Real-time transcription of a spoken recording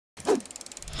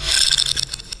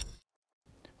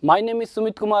My name is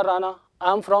Sumit Kumar Rana.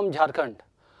 I am from Jharkhand.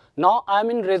 Now I am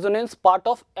in Resonance part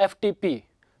of FTP,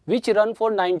 which run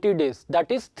for 90 days, that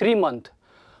is 3 months.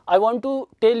 I want to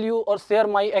tell you or share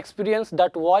my experience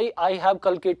that why I have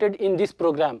calculated in this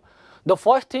program. The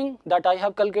first thing that I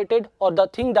have calculated, or the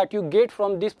thing that you get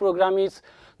from this program, is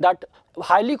that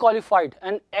highly qualified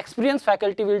and experienced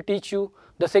faculty will teach you.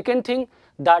 The second thing,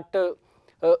 that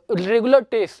regular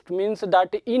test means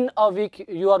that in a week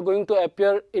you are going to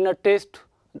appear in a test.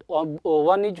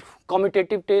 One is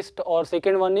commutative test, or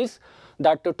second one is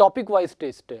that topic wise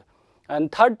test. And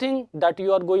third thing that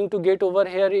you are going to get over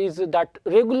here is that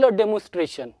regular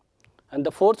demonstration. And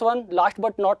the fourth one, last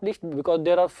but not least, because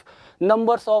there are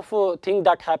numbers of things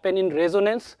that happen in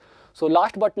Resonance. So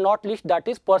last but not least, that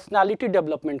is personality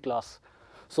development class.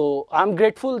 So I am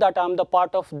grateful that I am the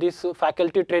part of this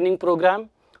faculty training program.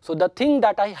 So the thing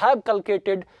that I have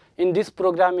calculated in this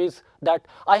program is that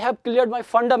I have cleared my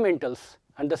fundamentals.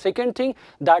 And the second thing,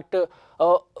 that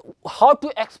how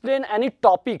to explain any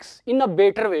topics in a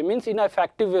better way, means in an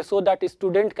effective way, so that a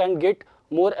student can get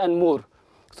more and more.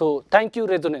 So thank you,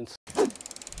 Resonance.